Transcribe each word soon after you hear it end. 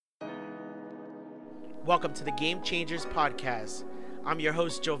Welcome to the Game Changers Podcast. I'm your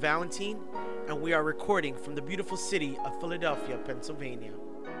host, Joe Valentine, and we are recording from the beautiful city of Philadelphia, Pennsylvania.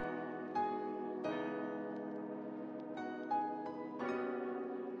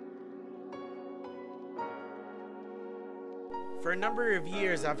 For a number of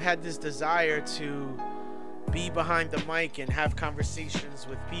years, I've had this desire to be behind the mic and have conversations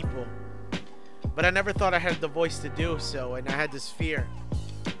with people, but I never thought I had the voice to do so, and I had this fear.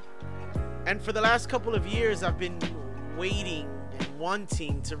 And for the last couple of years, I've been waiting and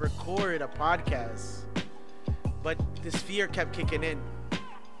wanting to record a podcast, but this fear kept kicking in.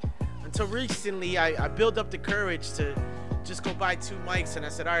 Until recently, I built up the courage to just go buy 2 mics, and I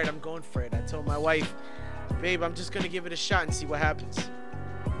said, all right, I'm going for it. I told my wife, babe, I'm just going to give it a shot and see what happens.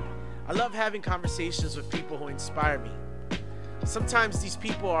 I love having conversations with people who inspire me. Sometimes these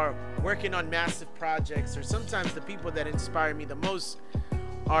people are working on massive projects, or sometimes the people that inspire me the most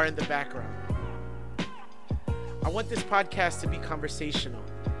are in the background. I want this podcast to be conversational.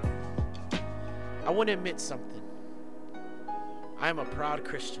 I want to admit something. I am a proud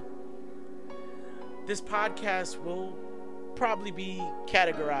Christian. This podcast will probably be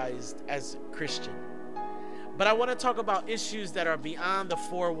categorized as Christian, but I want to talk about issues that are beyond the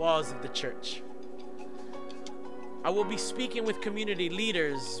 4 walls of the church. I will be speaking with community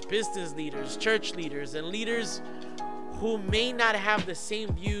leaders, business leaders, church leaders, and leaders who may not have the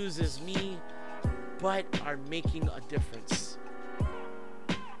same views as me, but are making a difference.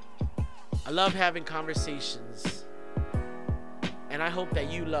 I love having conversations, and I hope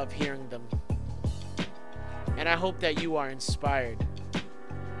that you love hearing them. And I hope that you are inspired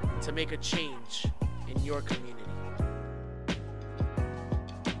to make a change in your community.